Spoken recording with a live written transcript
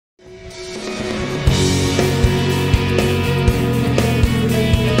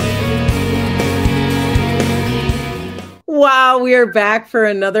We are back for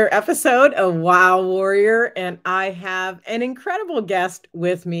another episode of Wow Warrior, and I have an incredible guest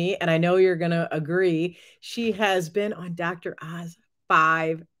with me, and I know you're going to agree. She has been on Dr. Oz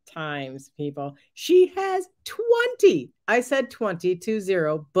 5 times, people. She has 20, I said 20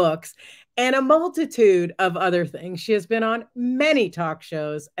 books, and a multitude of other things. She has been on many talk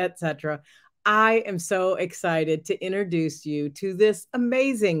shows, etc. I am so excited to introduce you to this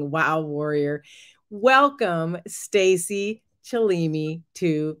amazing Wow Warrior. Welcome, Stacey Chillemi,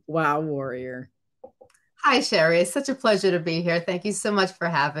 to Wow Warrior. Hi, Sherri. It's such a pleasure to be here. Thank you so much for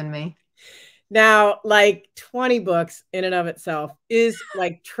having me. Now, like 20 books in and of itself is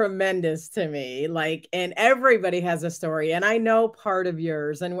like tremendous to me. And everybody has a story, and I know part of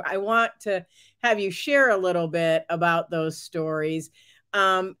yours, and I want to have you share a little bit about those stories.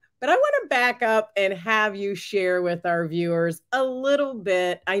 But I want to back up and have you share with our viewers a little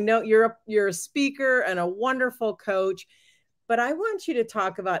bit. I know you're a speaker and a wonderful coach, but I want you to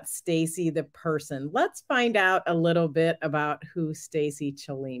talk about Stacey the person. Let's find out a little bit about who Stacey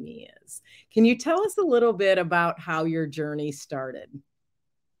Chillemi is. Can you tell us a little bit about how your journey started?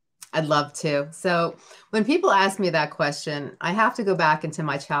 I'd love to. So when people ask me that question, I have to go back into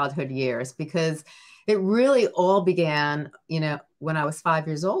my childhood years because it really all began, when I was 5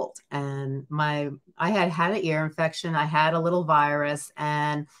 years old, and I had an ear infection. I had a little virus,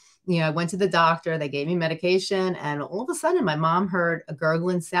 and I went to the doctor. They gave me medication, and all of a sudden, my mom heard a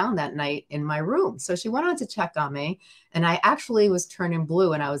gurgling sound that night in my room. So she went on to check on me, and I actually was turning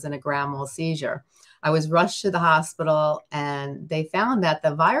blue, and I was in a grand mal seizure. I was rushed to the hospital, and they found that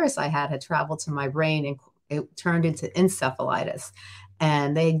the virus I had traveled to my brain, and it turned into encephalitis.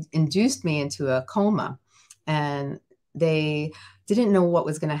 And they induced me into a coma, and they didn't know what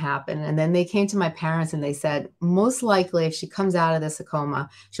was going to happen. And then they came to my parents and they said, most likely, if she comes out of this coma,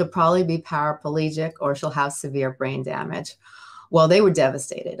 she'll probably be paraplegic or she'll have severe brain damage. Well, they were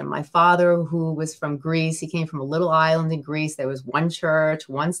devastated. And my father, who was from Greece, he came from a little island in Greece. There was one church,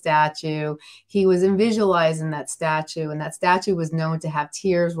 one statue. He was visualizing that statue, and that statue was known to have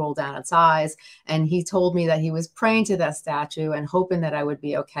tears roll down its eyes. And he told me that he was praying to that statue and hoping that I would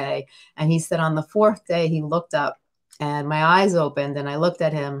be okay. And he said on the fourth day, he looked up and my eyes opened, and I looked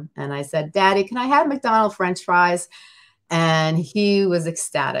at him and I said, "Daddy, can I have McDonald's French fries?" And he was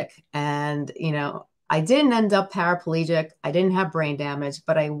ecstatic. And, I didn't end up paraplegic. I didn't have brain damage,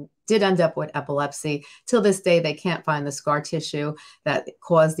 but I did end up with epilepsy. Till this day, they can't find the scar tissue that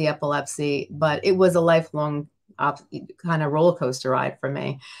caused the epilepsy, but it was a lifelong kind of roller coaster ride for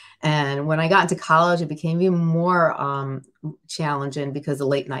me. And when I got into college, it became even more challenging because of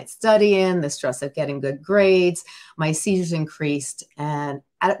late night studying, the stress of getting good grades. My seizures increased. And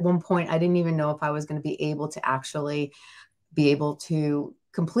at one point, I didn't even know if I was going to be able to actually be able to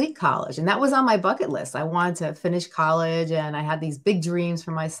complete college. And that was on my bucket list. I wanted to finish college, and I had these big dreams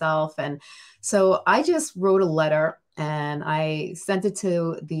for myself. And so I just wrote a letter and I sent it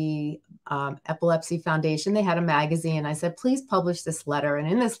to the Epilepsy Foundation. They had a magazine. I said, "Please publish this letter." And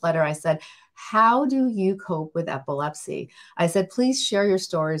in this letter, I said, "How do you cope with epilepsy?" I said, "Please share your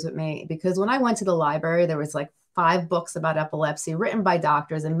stories with me." Because when I went to the library, there was like 5 books about epilepsy written by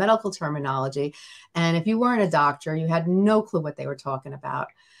doctors in medical terminology. And if you weren't a doctor, you had no clue what they were talking about.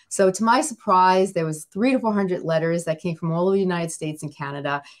 So to my surprise, there was 300 to 400 letters that came from all over the United States and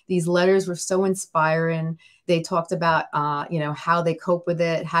Canada. These letters were so inspiring. They talked about, how they cope with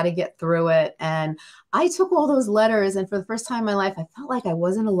it, how to get through it. And I took all those letters, and for the first time in my life, I felt like I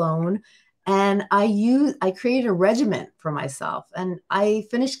wasn't alone. And I created a regimen for myself, and I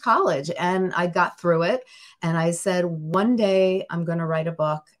finished college and I got through it. And I said, one day I'm going to write a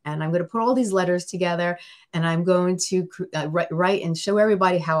book, and I'm going to put all these letters together, and I'm going to write and show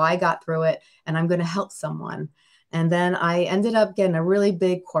everybody how I got through it, and I'm going to help someone. And then I ended up getting a really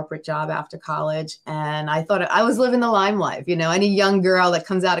big corporate job after college. And I thought I was living the limelight. Any young girl that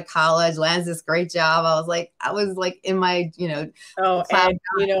comes out of college, lands this great job. I was like in my, Oh, and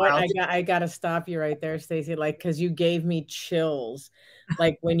you know what? I got to stop you right there, Stacey, because you gave me chills.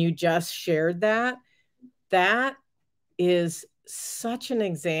 Like when you just shared that is such an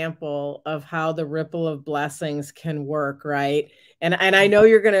example of how the ripple of blessings can work, right? And I know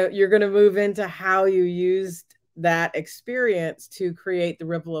you're gonna move into how you used that experience to create the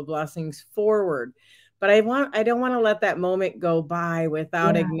ripple of blessings forward. But I don't want to let that moment go by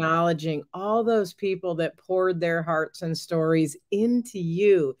without acknowledging all those people that poured their hearts and stories into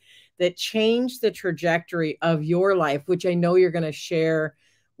you, that changed the trajectory of your life, which I know you're going to share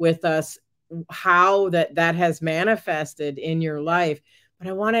with us how that has manifested in your life. But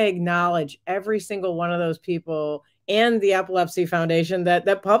I want to acknowledge every single one of those people and the Epilepsy Foundation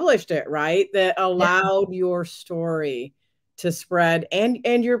that published it, right? That allowed your story to spread, and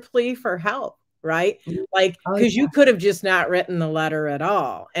your plea for help, right? Like, Oh, because yeah. you could have just not written the letter at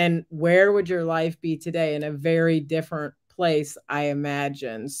all. And where would your life be today? In a very different place, I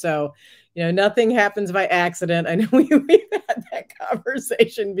imagine. So, nothing happens by accident. I know we've had that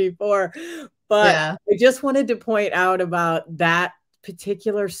conversation before, but Yeah. I just wanted to point out about that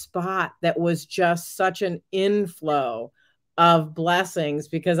particular spot that was just such an inflow of blessings,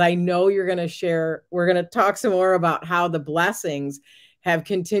 because I know you're going to share, we're going to talk some more about how the blessings have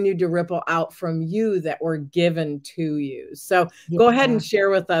continued to ripple out from you that were given to you. So go ahead and share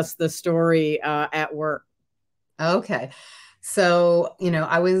with us the story at work. Okay. So,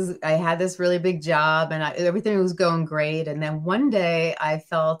 I had this really big job and everything was going great. And then one day I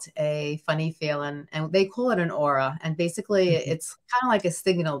felt a funny feeling, and they call it an aura. And basically it's kind of like a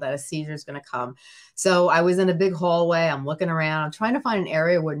signal that a seizure is going to come. So I was in a big hallway. I'm looking around. I'm trying to find an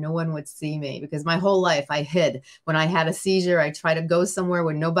area where no one would see me, because my whole life I hid. When I had a seizure, I tried to go somewhere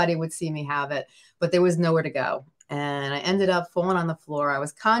where nobody would see me have it, but there was nowhere to go. And I ended up falling on the floor. I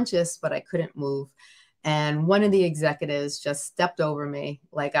was conscious, but I couldn't move. And one of the executives just stepped over me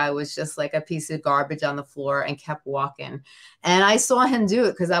like I was just like a piece of garbage on the floor and kept walking. And I saw him do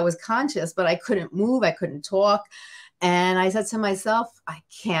it because I was conscious, but I couldn't move. I couldn't talk. And I said to myself, I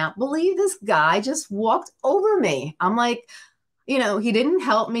can't believe this guy just walked over me. I'm like, he didn't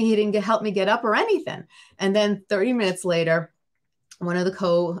help me. He didn't help me get up or anything. And then 30 minutes later, one of the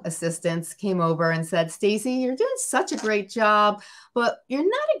co-assistants came over and said, Stacey, you're doing such a great job, but you're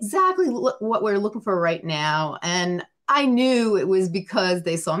not exactly what we're looking for right now. And I knew it was because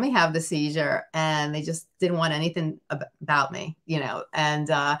they saw me have the seizure and they just didn't want anything about me, And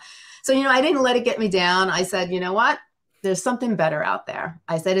so, I didn't let it get me down. I said, you know what? There's something better out there.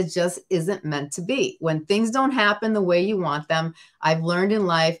 I said, it just isn't meant to be. When things don't happen the way you want them, I've learned in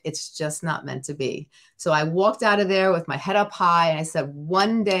life, it's just not meant to be. So I walked out of there with my head up high and I said,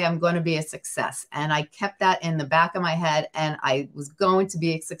 one day I'm going to be a success. And I kept that in the back of my head, and I was going to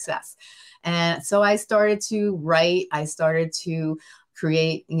be a success. And so I started to write. I started to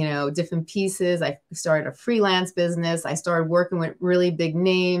create, different pieces. I started a freelance business. I started working with really big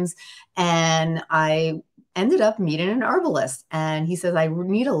names, and I ended up meeting an herbalist, and he says, I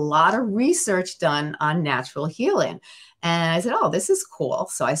need a lot of research done on natural healing. And I said, oh, this is cool.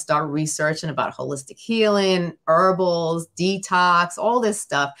 So I started researching about holistic healing, herbals, detox, all this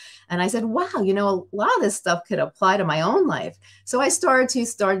stuff. And I said, wow, a lot of this stuff could apply to my own life. So I started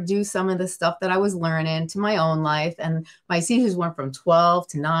to do some of the stuff that I was learning to my own life. And my seizures went from 12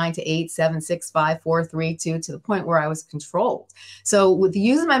 to 9 to 8, 7, 6, 5, 4, 3, 2, to the point where I was controlled. So with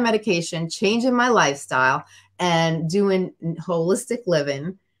using my medication, changing my lifestyle, and doing holistic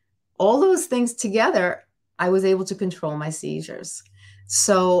living, all those things together, I was able to control my seizures.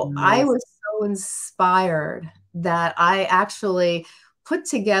 So I was so inspired that I actually put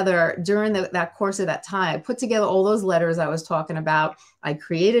together, during that course of that time, I put together all those letters I was talking about. I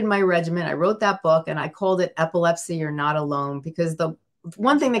created my regimen. I wrote that book, and I called it Epilepsy, You're Not Alone, because the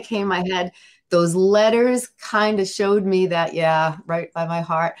one thing that came in my head, those letters kind of showed me that, yeah, right by my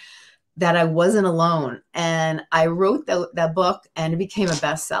heart, that I wasn't alone. And I wrote that book, and it became a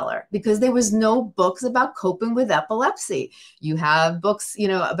bestseller because there was no books about coping with epilepsy. You have books,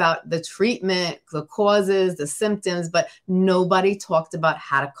 about the treatment, the causes, the symptoms, but nobody talked about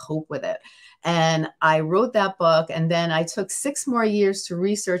how to cope with it. And I wrote that book, and then I took 6 more years to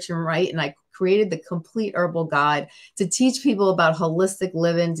research and write, and I created the complete herbal guide to teach people about holistic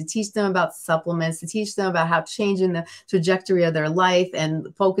living, to teach them about supplements, to teach them about how changing the trajectory of their life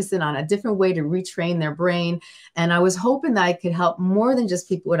and focusing on a different way to retrain their brain. And I was hoping that I could help more than just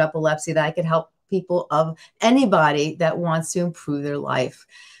people with epilepsy, that I could help people of anybody that wants to improve their life.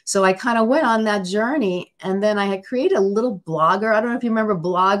 So I kind of went on that journey, and then I had created a little blogger. I don't know if you remember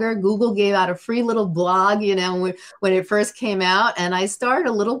Blogger. Google gave out a free little blog, when it first came out. And I started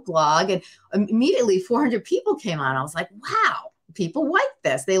a little blog, and immediately 400 people came on. I was like, wow, people like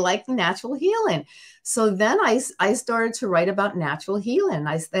this. They like the natural healing. So then I started to write about natural healing.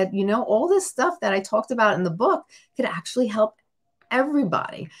 I said, all this stuff that I talked about in the book could actually help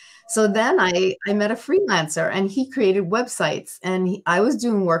everybody. So then I met a freelancer, and he created websites, and I was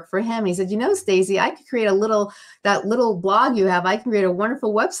doing work for him. He said, Stacey, I could create that little blog you have. I can create a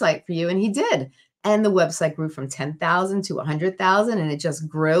wonderful website for you. And he did. And the website grew from 10,000 to 100,000, and it just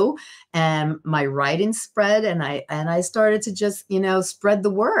grew. And my writing spread, and I started to just, spread the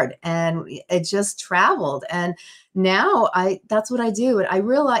word, and it just traveled. And now that's what I do. And I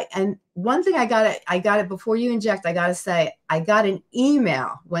realize, and one thing I got it before you inject, I got to say, I got an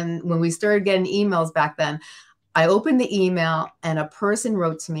email when we started getting emails back then. I opened the email and a person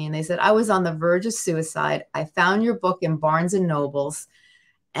wrote to me and they said, I was on the verge of suicide. I found your book in Barnes and Nobles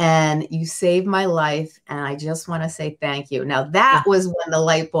and you saved my life. And I just want to say thank you. Now that was when the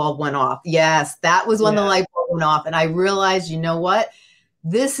light bulb went off. Yes, that was when the light bulb went off. And I realized, you know what?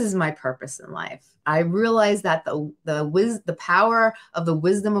 This is my purpose in life. I realized that the power of the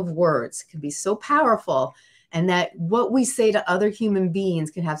wisdom of words can be so powerful, and that what we say to other human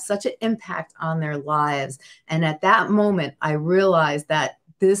beings can have such an impact on their lives. And at that moment, I realized that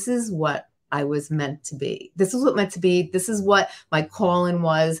this is what I was meant to be. This is what meant to be. This is what my calling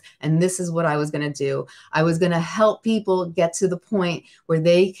was. And this is what I was going to do. I was going to help people get to the point where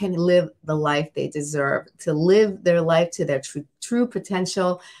they can live the life they deserve, to live their life to their true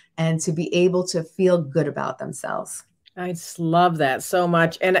potential, and to be able to feel good about themselves. I just love that so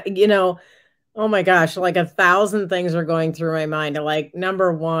much. And, you know, oh my gosh, like 1,000 things are going through my mind. Like,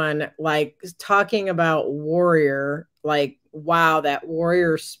 number one, like talking about warrior, like, wow, that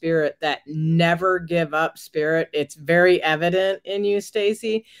warrior spirit, that never give up spirit. It's very evident in you,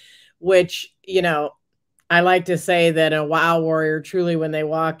 Stacey, which, you know, I like to say that a wow warrior, truly, when they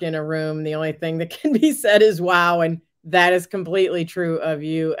walk in a room, the only thing that can be said is wow. And that is completely true of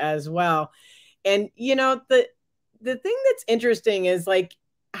you as well. And, you know, the thing that's interesting is like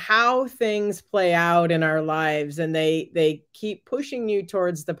how things play out in our lives, and they keep pushing you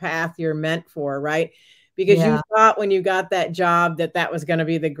towards the path you're meant for, right? Because you thought when you got that job that that was going to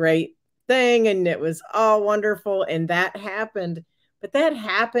be the great thing and it was all wonderful, and that happened. But that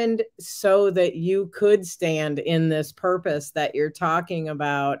happened so that you could stand in this purpose that you're talking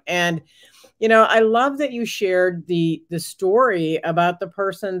about. And you know, I love that you shared the story about the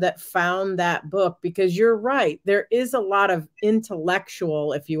person that found that book, because you're right. There is a lot of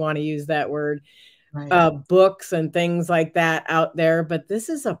intellectual, if you want to use that word, books and things like that out there. But this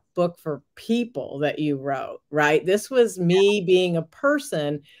is a book for people that you wrote, right? This was me being a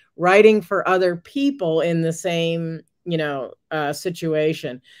person writing for other people in the same, you know,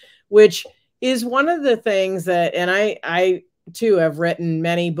 situation, which is one of the things that, and I too have written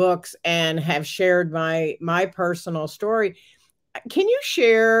many books and have shared my personal story. Can you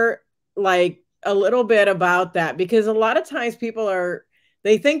share like a little bit about that? Because a lot of times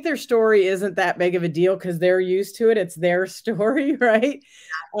they think their story isn't that big of a deal because they're used to it. It's their story, right?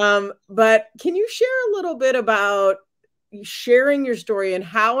 But can you share a little bit about sharing your story and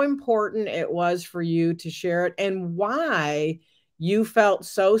how important it was for you to share it, and why you felt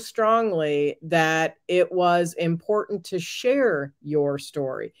so strongly that it was important to share your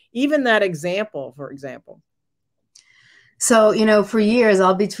story, even that example, for example? So, you know, for years,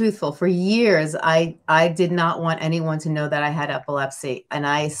 I'll be truthful, for years, I did not want anyone to know that I had epilepsy, and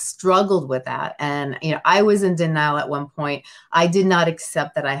I struggled with that. And, you know, I was in denial at one point. I did not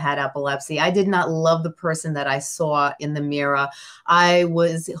accept that I had epilepsy. I did not love the person that I saw in the mirror. I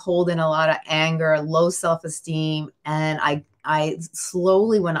was holding a lot of anger, low self-esteem, and I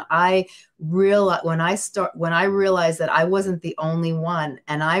slowly, when I realized that I wasn't the only one,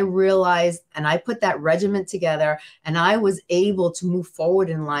 and I realized, and I put that regiment together, and I was able to move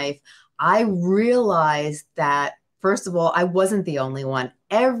forward in life, I realized that, first of all, I wasn't the only one.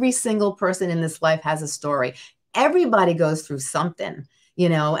 Every single person in this life has a story. Everybody goes through something, you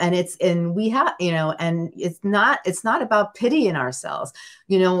know, and we have, you know, and it's not about pitying ourselves.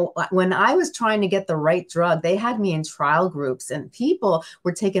 You know, when I was trying to get the right drug, they had me in trial groups, and people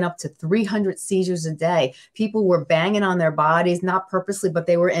were taking up to 300 seizures a day. People were banging on their bodies, not purposely, but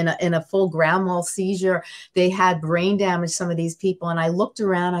they were in a full grand mal seizure. They had brain damage, some of these people. And I looked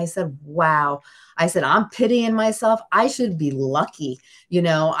around, I said, wow. I said, I'm pitying myself. I should be lucky. You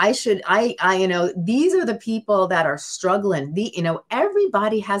know, you know, these are the people that are struggling. You know,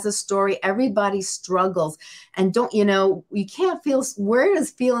 everybody has a story. Everybody struggles. And you know, you can't where does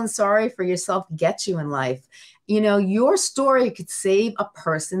feeling sorry for yourself get you in life? You know, your story could save a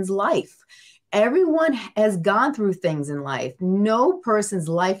person's life. Everyone has gone through things in life. No person's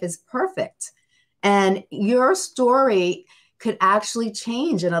life is perfect. And your story could actually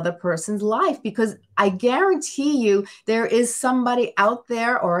change another person's life, because I guarantee you there is somebody out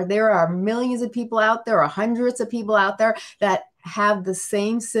there, or there are millions of people out there, or hundreds of people out there that have the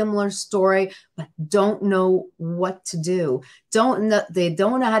same similar story, but don't know what to do. They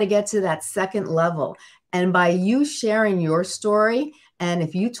don't know how to get to that second level. And by you sharing your story, and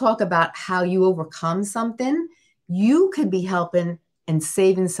if you talk about how you overcome something, you could be helping and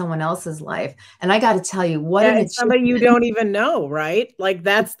saving someone else's life. And I got to tell you, what an achievement. Somebody you don't even know, right? Like,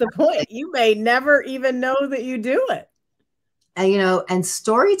 that's the point. You may never even know that you do it. you know, and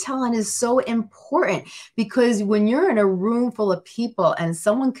storytelling is so important, because when you're in a room full of people and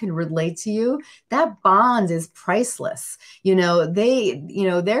someone can relate to you, that bond is priceless. You know,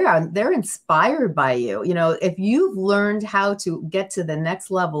 they're inspired by you. You know, if you've learned how to get to the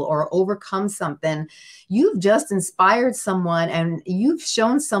next level or overcome something, you've just inspired someone, and you've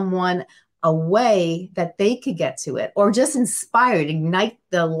shown someone a way that they could get to it, or just inspired, ignite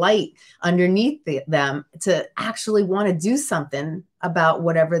the light underneath them to actually want to do something about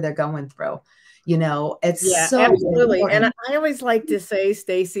whatever they're going through. You know, it's so absolutely. important. And I always like to say,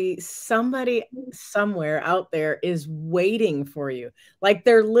 Stacey, somebody somewhere out there is waiting for you. Like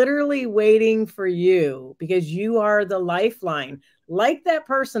they're literally waiting for you, because you are the lifeline. Like that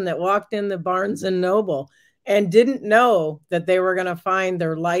person that walked in the Barnes and Noble and didn't know that they were going to find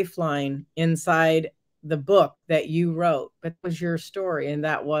their lifeline inside the book that you wrote, but it was your story, and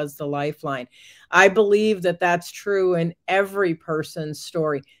that was the lifeline. I believe that that's true in every person's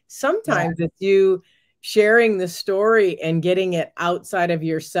story. Sometimes it's you sharing the story and getting it outside of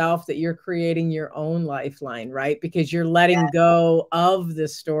yourself that you're creating your own lifeline, right? Because you're letting go of the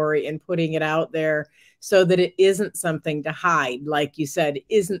story and putting it out there so that it isn't something to hide. Like you said,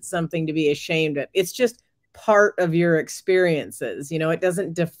 isn't something to be ashamed of. It's just part of your experiences. You know, it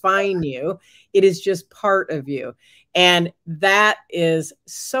doesn't define you. It is just part of you. And that is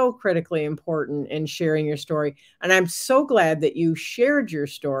so critically important in sharing your story. And I'm so glad that you shared your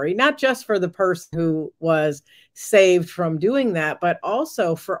story, not just for the person who was saved from doing that, but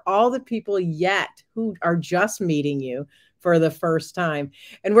also for all the people yet who are just meeting you for the first time.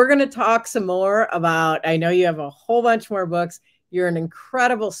 And we're going to talk some more about, I know you have a whole bunch more books. You're an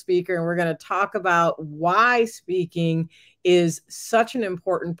incredible speaker, and we're going to talk about why speaking is such an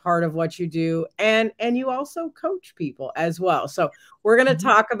important part of what you do. And you also coach people as well. So we're going to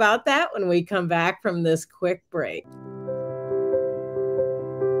talk about that when we come back from this quick break.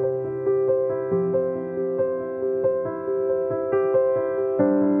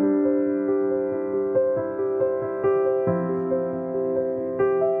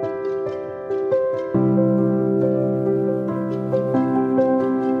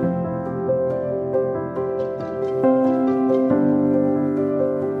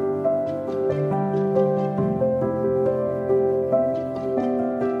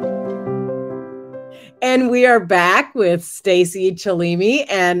 And we are back with Stacey Chillemi.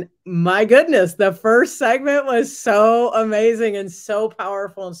 And my goodness, the first segment was so amazing and so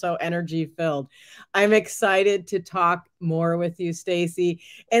powerful and so energy filled. I'm excited to talk more with you, Stacey,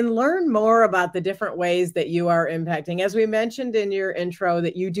 and learn more about the different ways that you are impacting. As we mentioned in your intro,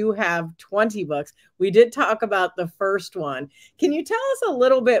 that you do have 20 books. We did talk about the first one. Can you tell us a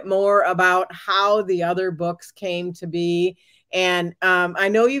little bit more about how the other books came to be? And I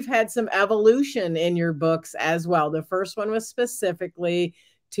know you've had some evolution in your books as well. The first one was specifically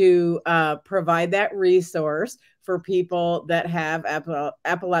to provide that resource for people that have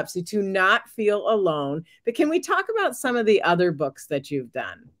epilepsy to not feel alone. But can we talk about some of the other books that you've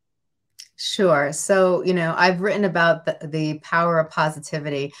done? Sure. So, you know, I've written about the power of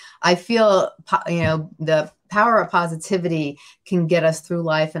positivity. I feel, you know, the power of positivity can get us through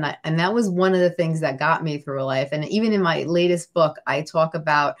life. And that was one of the things that got me through life. And even in my latest book, I talk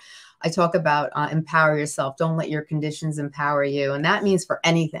about empower yourself. Don't let your conditions empower you. And that means for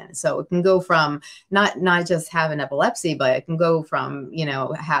anything. So it can go from not just having epilepsy, but it can go from, you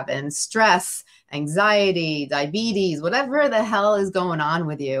know, having stress, anxiety, diabetes, whatever the hell is going on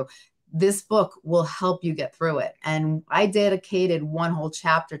with you. This book will help you get through it. And I dedicated one whole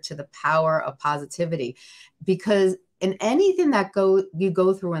chapter to the power of positivity, because in anything that you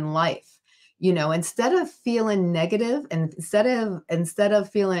go through in life, you know, instead of feeling negative and instead of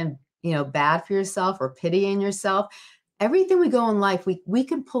feeling, you know, bad for yourself or pitying yourself, everything we go in life, we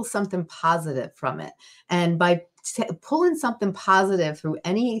can pull something positive from it. And by pulling something positive through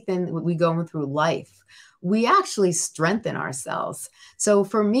anything we go through life, we actually strengthen ourselves. So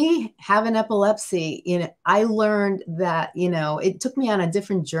for me, having epilepsy, you know, I learned that, you know, it took me on a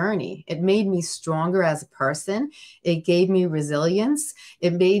different journey. It made me stronger as a person. It gave me resilience.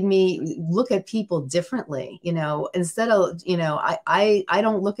 It made me look at people differently. You know, instead of, you know, I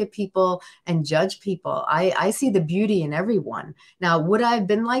don't look at people and judge people. I see the beauty in everyone. Now, would I have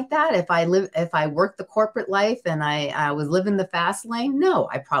been like that if I worked the corporate life and I was living the fast lane? No,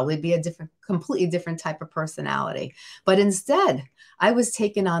 I'd probably be a completely different type of personality. But instead, I was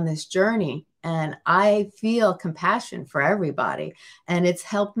taken on this journey, and I feel compassion for everybody. And it's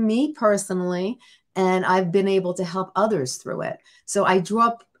helped me personally, and I've been able to help others through it. So I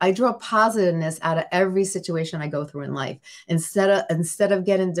I draw positiveness out of every situation I go through in life. Instead of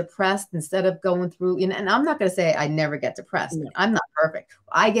getting depressed, instead of going through, you know, and I'm not going to say I never get depressed. No. I'm not perfect.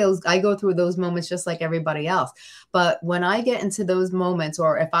 I go through those moments just like everybody else. But when I get into those moments,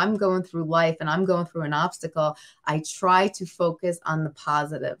 or if I'm going through life and I'm going through an obstacle, I try to focus on the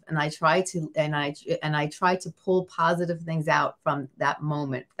positive, and I try to pull positive things out from that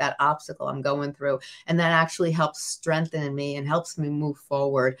moment, that obstacle I'm going through, and that actually helps strengthen me and helps me move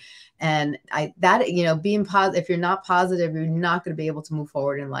forward. And being positive, if you're not positive, you're not going to be able to move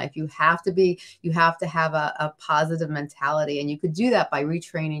forward in life. You have to have a positive mentality, and you could do that by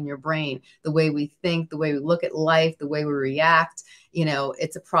retraining your brain, the way we think, the way we look at life, the way we react. You know,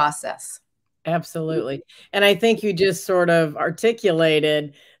 it's a process. Absolutely. And I think you just sort of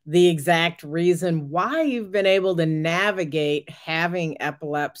articulated the exact reason why you've been able to navigate having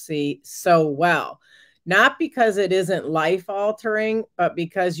epilepsy so well. Not because it isn't life altering, but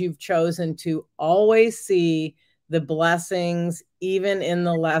because you've chosen to always see the blessings, even in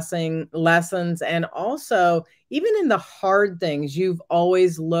the lessons, and also even in the hard things. You've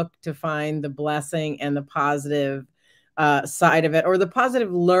always looked to find the blessing and the positive side of it, or the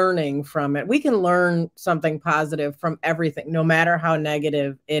positive learning from it. We can learn something positive from everything, no matter how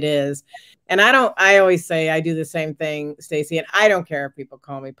negative it is. And I always say I do the same thing, Stacey, and I don't care if people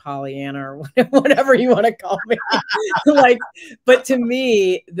call me Pollyanna or whatever you want to call me. But to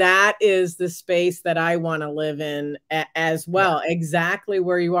me, that is the space that I want to live in as well. Exactly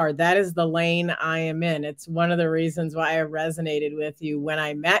where you are. That is the lane I am in. It's one of the reasons why I resonated with you when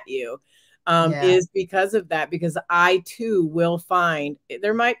I met you. Is because of that, because I too will find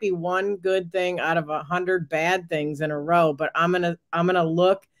there might be one good thing out of 100 bad things in a row, but I'm gonna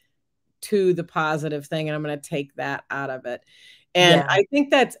look to the positive thing, and I'm gonna take that out of it. And I think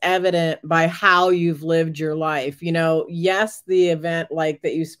that's evident by how you've lived your life. You know, yes, the event like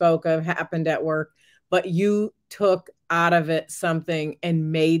that you spoke of happened at work, but you took out of it something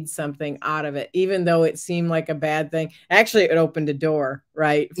and made something out of it, even though it seemed like a bad thing. Actually, it opened a door,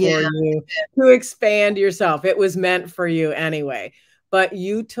 right, for you to expand yourself. It was meant for you anyway, but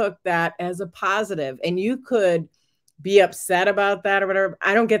you took that as a positive, and you could be upset about that or whatever.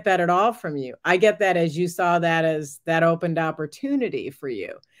 I don't get that at all from you. I get that as you saw that as that opened opportunity for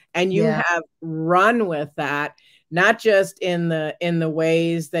you, and you have run with that, not just in the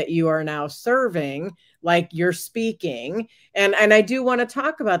ways that you are now serving, like you're speaking. And I do want to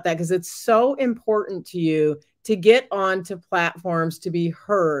talk about that, because it's so important to you to get onto platforms to be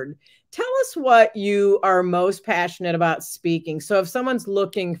heard. Tell us what you are most passionate about speaking. So if someone's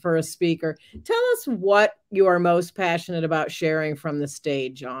looking for a speaker, tell us what you are most passionate about sharing from the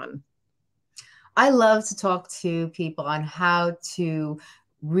stage on. I love to talk to people on how to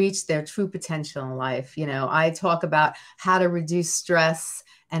reach their true potential in life. You know, I talk about how to reduce stress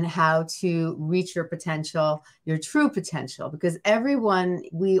and how to reach your potential, your true potential, because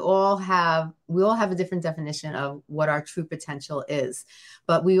we all have a different definition of what our true potential is,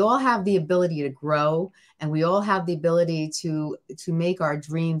 but we all have the ability to grow, and we all have the ability to make our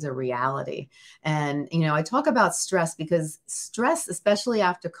dreams a reality. And, you know, I talk about stress because stress, especially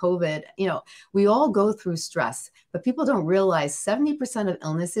after COVID, you know, we all go through stress, but people don't realize 70% of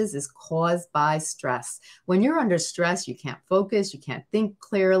illnesses is caused by stress. When you're under stress, you can't focus, you can't think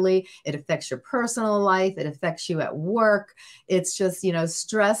clearly. It affects your personal life. It affects you at work. It's just, you know,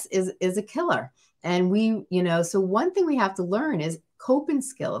 stress is a killer. And so one thing we have to learn is coping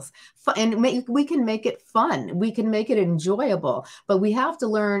skills, and we can make it fun. We can make it enjoyable, but we have to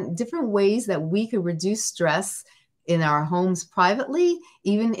learn different ways that we can reduce stress in our homes privately,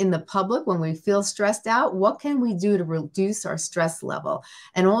 even in the public. When we feel stressed out, what can we do to reduce our stress level?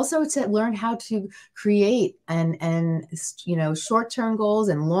 And also to learn how to create and you know, short-term goals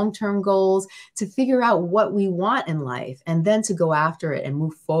and long-term goals, to figure out what we want in life, and then to go after it and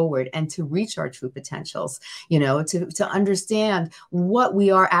move forward and to reach our true potentials, you know, to understand what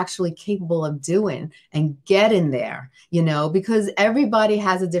we are actually capable of doing and get in there, you know, because everybody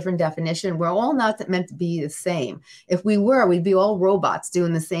has a different definition. We're all not meant to be the same. If we were, we'd be all robots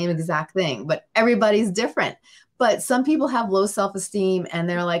doing the same exact thing, but everybody's different. But some people have low self-esteem, and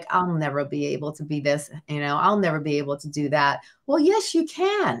they're like, I'll never be able to be this, you know, I'll never be able to do that. Well, yes, you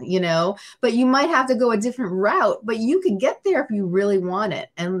can, you know, but you might have to go a different route, but you can get there if you really want it.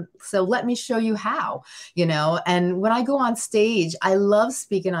 And so let me show you how, you know. And when I go on stage, I love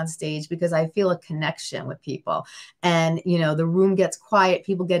speaking on stage because I feel a connection with people. And, you know, the room gets quiet,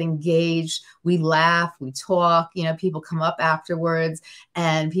 people get engaged, we laugh, we talk, you know, people come up afterwards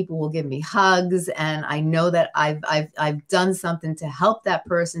and people will give me hugs. And I know that I've done something to help that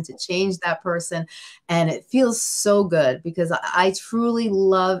person, to change that person. And it feels so good, because I truly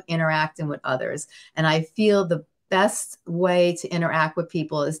love interacting with others. And I feel the best way to interact with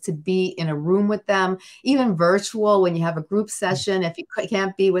people is to be in a room with them, even virtual when you have a group session. If you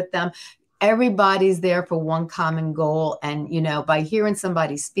can't be with them, everybody's there for one common goal. And, you know, by hearing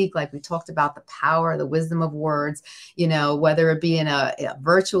somebody speak, like we talked about the power, the wisdom of words, you know, whether it be in a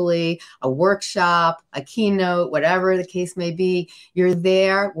virtually, a workshop, a keynote, whatever the case may be, you're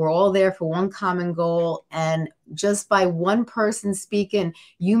there. We're all there for one common goal. And just by one person speaking,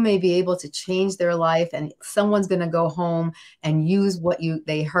 you may be able to change their life, and someone's going to go home and use what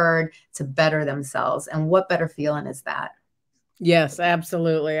they heard to better themselves. And what better feeling is that? Yes,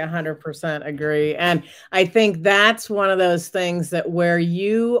 absolutely. 100% agree. And I think that's one of those things that where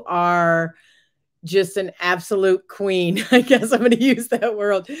you are just an absolute queen, I guess I'm going to use that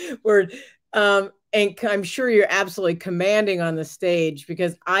word. And I'm sure you're absolutely commanding on the stage,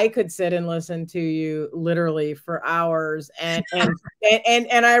 because I could sit and listen to you literally for hours and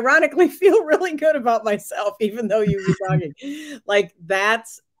ironically feel really good about myself, even though you were talking. Like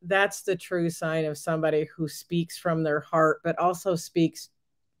that's the true sign of somebody who speaks from their heart, but also speaks,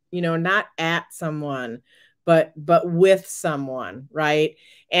 you know, not at someone, but with someone, right?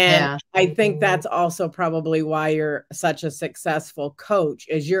 And Yeah. I think that's also probably why you're such a successful coach,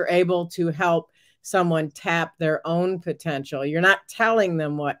 is you're able to help someone tap their own potential. You're not telling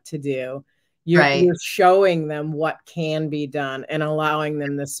them what to do. You're showing them what can be done and allowing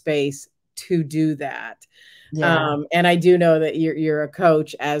them the space to do that. Yeah. And I do know that you're a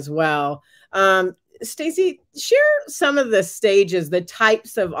coach as well. Stacey, share some of the stages, the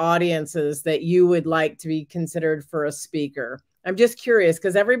types of audiences that you would like to be considered for a speaker. I'm just curious,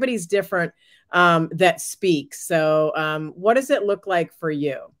 because everybody's different that speaks. So what does it look like for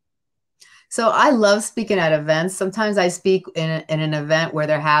you? So I love speaking at events. Sometimes I speak in an event where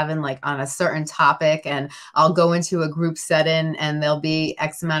they're having like on a certain topic, and I'll go into a group setting and there'll be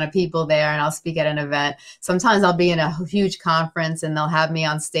X amount of people there, and I'll speak at an event. Sometimes I'll be in a huge conference and they'll have me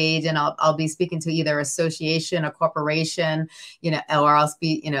on stage, and I'll be speaking to either association or corporation, you know, or I'll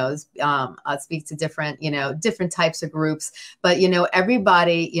speak, you know, I'll speak to different, you know, different types of groups. But, you know,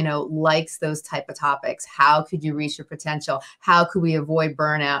 everybody, you know, likes those type of topics. How could you reach your potential? How could we avoid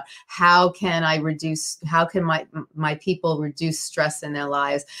burnout? How can my people reduce stress in their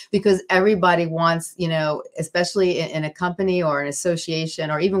lives? Because everybody wants, you know, especially in a company or an association,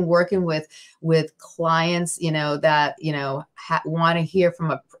 or even working with clients, you know, that, you know, want to hear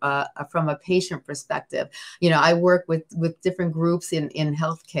from a patient perspective. You know, I work with different groups in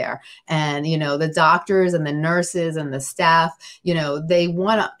healthcare, and, you know, the doctors and the nurses and the staff, you know, they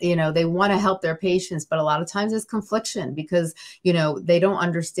want to help their patients, but a lot of times it's confliction, because, you know, they don't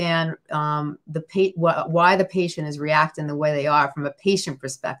understand why the patient is reacting the way they are from a patient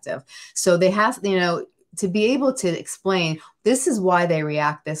perspective. So they have, you know, to be able to explain, this is why they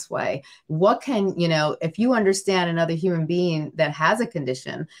react this way. What can, you know, if you understand another human being that has a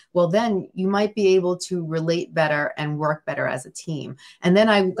condition, well, then you might be able to relate better and work better as a team. And then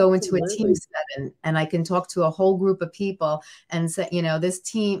I go into a team setting and I can talk to a whole group of people and say, you know, this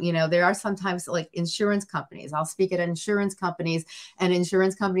team, you know, there are sometimes like insurance companies. I'll speak at insurance companies, and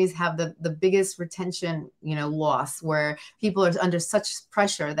insurance companies have the biggest retention, you know, loss, where people are under such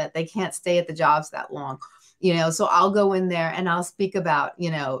pressure that they can't stay at the jobs that long. You know, so I'll go in there and I'll speak about, you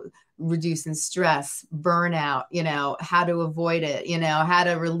know, reducing stress, burnout, you know, how to avoid it, you know, how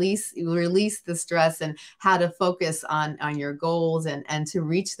to release the stress, and how to focus on your goals and to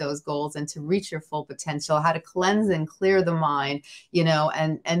reach those goals and to reach your full potential, how to cleanse and clear the mind, you know,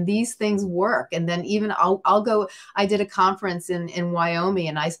 and these things work. And then even I'll go, I did a conference in Wyoming,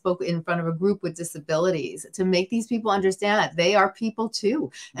 and I spoke in front of a group with disabilities to make these people understand that they are people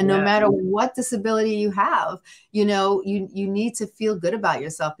too. And no matter what disability you have, you know, you need to feel good about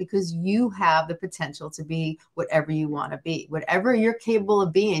yourself, because you have the potential to be whatever you want to be. Whatever you're capable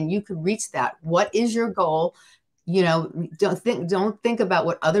of being, you could reach that. What is your goal? You know, don't think about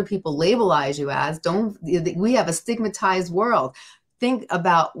what other people labelize you as. We have a stigmatized world. Think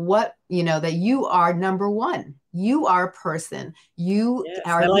about what, you know, that you are number one. You are a person.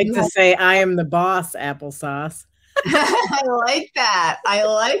 I like to say I am the boss, applesauce. I like that. I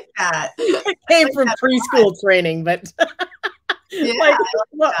like that. It came from preschool training, but yeah, like,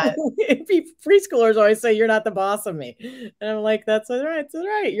 well, preschoolers always say you're not the boss of me, and I'm like, that's all right. It's all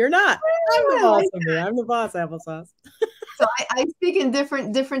right. You're not. I'm the boss of me. I'm the boss, applesauce. So I speak in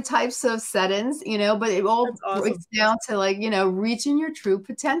different types of settings, you know, but it all breaks down to, like, you know, reaching your true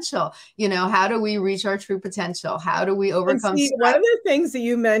potential. You know, how do we reach our true potential? How do we overcome stress? One of the things that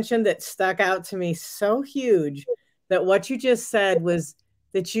you mentioned that stuck out to me so huge, that what you just said was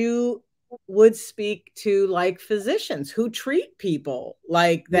that you would speak to like physicians who treat people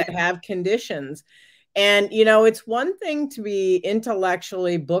like that have conditions. And, you know, it's one thing to be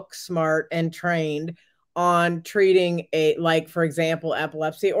intellectually book smart and trained on treating a, like, for example,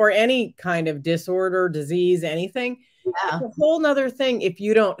 epilepsy or any kind of disorder, disease, anything. Yeah. It's a whole nother thing if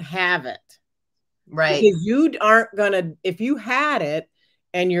you don't have it. Right. Because you aren't going to, if you had it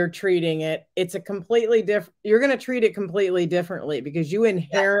and you're treating it, it's a completely different, you're going to treat it completely differently because you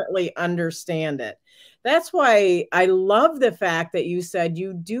inherently understand it. That's why I love the fact that you said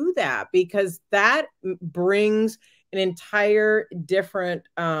you do that, because that brings an entire different,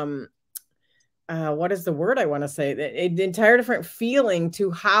 what is the word I want to say? An entire different feeling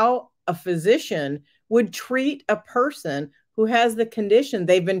to how a physician would treat a person who has the condition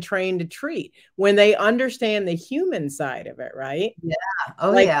they've been trained to treat when they understand the human side of it, right? Yeah.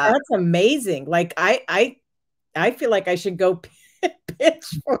 Oh, like, yeah. that's amazing. Like, I feel like I should go pitch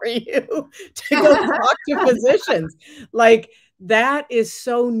for you to go talk to physicians. Like, that is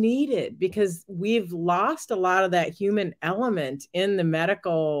so needed because we've lost a lot of that human element in the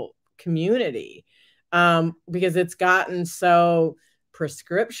medical community, because it's gotten so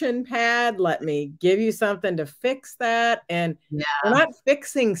prescription pad, let me give you something to fix that. And we're not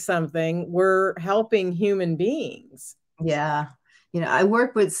fixing something, we're helping human beings. Yeah. You know, I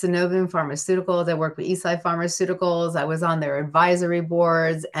work with Synovium Pharmaceuticals. I work with Eastside Pharmaceuticals. I was on their advisory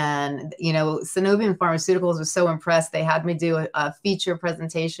boards, and, you know, Synovium Pharmaceuticals was so impressed. They had me do a feature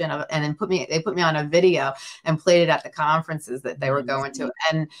presentation of, and then they put me on a video and played it at the conferences that they were going to.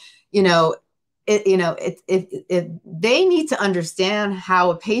 And, you know, they need to understand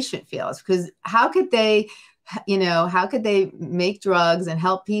how a patient feels, because how could they make drugs and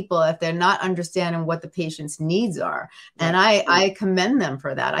help people if they're not understanding what the patient's needs are? And I commend them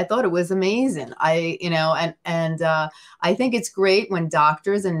for that. I thought it was amazing. I think it's great when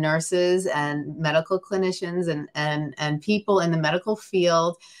doctors and nurses and medical clinicians and people in the medical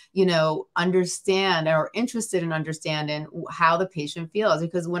field, you know, understand or are interested in understanding how the patient feels.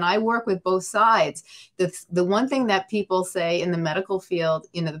 Because when I work with both sides, the one thing that people say in the medical field,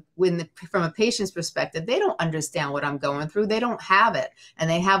 you know, from a patient's perspective, they don't understand what I'm going through. They don't have it. And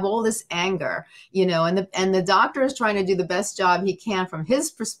they have all this anger, you know, and the doctor is trying to do the best job he can from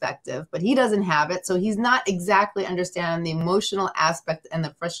his perspective, but he doesn't have it. So he's not exactly understanding the emotional aspect and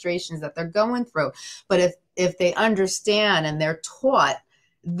the frustrations that they're going through. But if they understand and they're taught,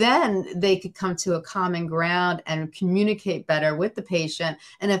 then they could come to a common ground and communicate better with the patient.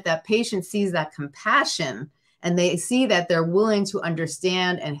 And if that patient sees that compassion and they see that they're willing to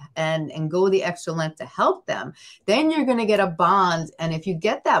understand and go the extra length to help them, then you're going to get a bond. And if you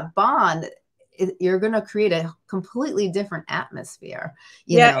get that bond, you're going to create a completely different atmosphere.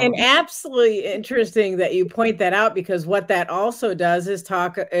 You know? And absolutely interesting that you point that out, because what that also does is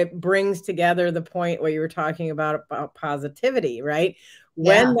it brings together the point what you were talking about positivity, right?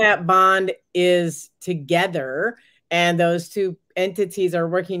 When that bond is together and those two entities are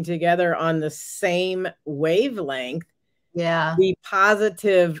working together on the same wavelength, the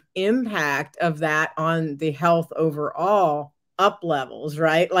positive impact of that on the health overall up levels,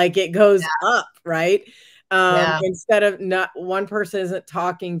 right? Like, it goes up, right? Instead of not one person isn't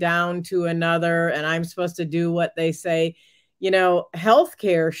talking down to another and I'm supposed to do what they say. You know,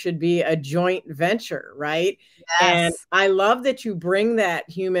 healthcare should be a joint venture, right? And I love that you bring that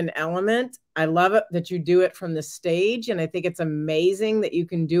human element. I love it that you do it from the stage. And I think it's amazing that you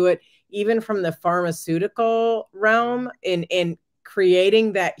can do it even from the pharmaceutical realm in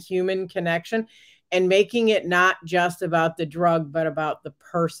creating that human connection and making it not just about the drug, but about the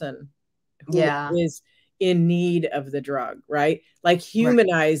person who is in need of the drug, right? Like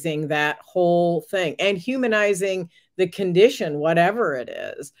humanizing that whole thing and humanizing the condition, whatever it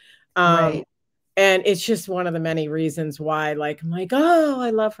is. And it's just one of the many reasons why, like, I'm like, oh,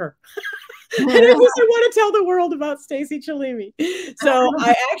 I love her. And I want to tell the world about Stacey Chillemi. So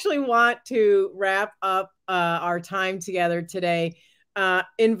I actually want to wrap up our time together today,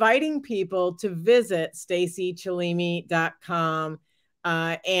 inviting people to visit staceychillemi.com.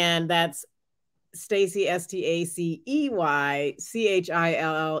 And that's Stacey, STACEY,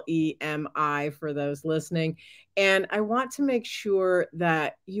 for those listening. And I want to make sure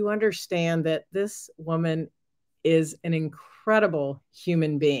that you understand that this woman is an incredible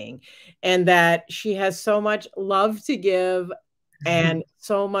human being and that she has so much love to give and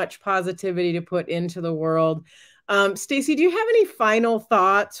so much positivity to put into the world. Stacey, do you have any final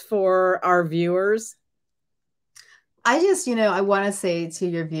thoughts for our viewers? I just, you know, I want to say to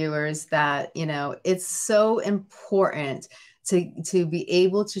your viewers that, you know, it's so important to be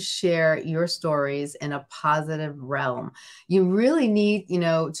able to share your stories in a positive realm. You really need, you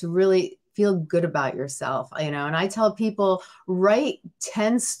know, to really feel good about yourself, and I tell people, write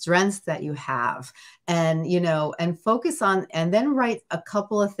 10 strengths that you have, and, and focus on, and then write a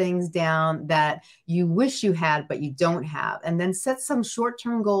couple of things down that you wish you had, but you don't have. And then set some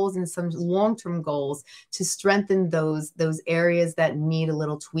short-term goals and some long-term goals to strengthen those areas that need a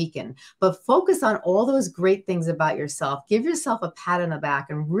little tweaking. But focus on all those great things about yourself. Give yourself a pat on the back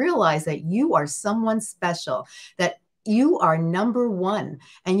and realize that you are someone special, that you are number one,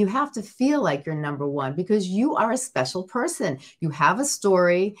 and you have to feel like you're number one because you are a special person. You have a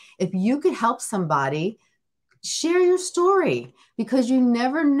story. If you could help somebody, share your story, because you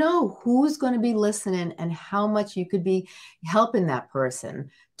never know who's going to be listening and how much you could be helping that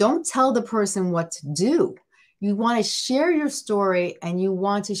person. Don't tell the person what to do. You want to share your story, and you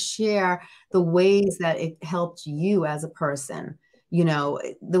want to share the ways that it helped you as a person.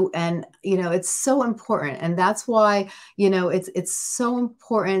 It's so important. And that's why, it's so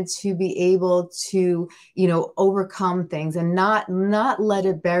important to be able to, overcome things and not let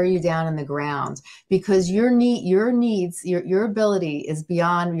it bury you down in the ground, because your needs, your ability is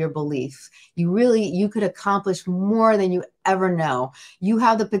beyond your belief. You could accomplish more than you ever know. You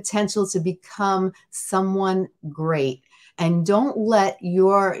have the potential to become someone great. And don't let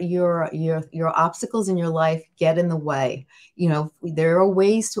your obstacles in your life get in the way. There are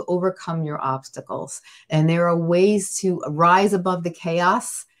ways to overcome your obstacles, and there are ways to rise above the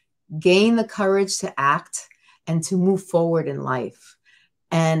chaos, gain the courage to act, and to move forward in life.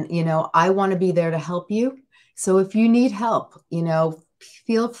 And, I want to be there to help you. So if you need help,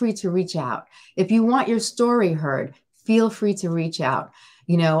 feel free to reach out. If you want your story heard, feel free to reach out.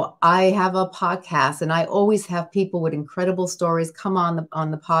 I have a podcast, and I always have people with incredible stories come on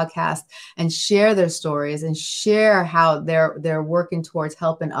the podcast and share their stories and share how they're working towards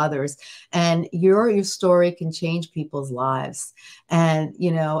helping others. And your story can change people's lives. And,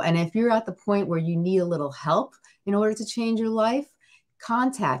 and if you're at the point where you need a little help in order to change your life,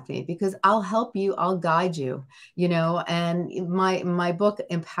 contact me, because I'll help you. I'll guide you, and my book,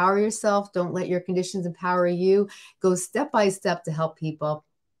 Empower Yourself, Don't Let Your Conditions Empower You, goes step by step to help people.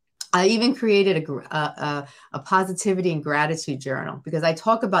 I even created a positivity and gratitude journal, because I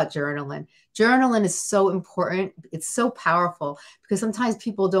talk about journaling. Journaling is so important. It's so powerful, because sometimes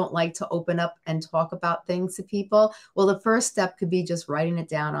people don't like to open up and talk about things to people. Well, the first step could be just writing it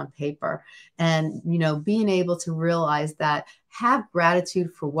down on paper, and, being able to realize that, have gratitude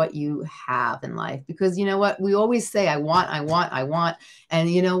for what you have in life, because you know what? We always say, I want.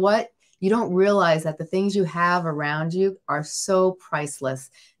 And you know what? You don't realize that the things you have around you are so priceless,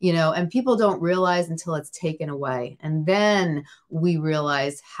 and people don't realize until it's taken away. And then we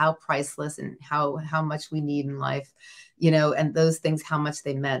realize how priceless and how much we need in life, and those things, how much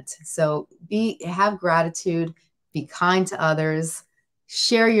they meant. So have gratitude, be kind to others,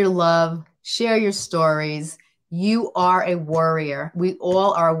 share your love, share your stories. You are a warrior. We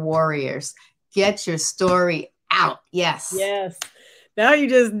all are warriors. Get your story out. Yes. Yes. Now you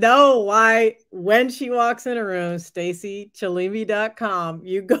just know why, when she walks in a room, StaceyChillemi.com,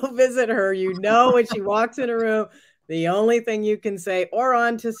 you go visit her. When she walks in a room, the only thing you can say, or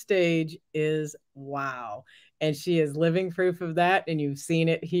onto stage, is wow. And she is living proof of that. And you've seen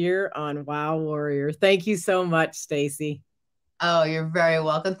it here on WowWarrior. Thank you so much, Stacey. Oh, you're very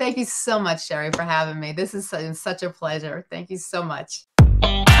welcome. Thank you so much, Sherri, for having me. This is such a pleasure. Thank you so much.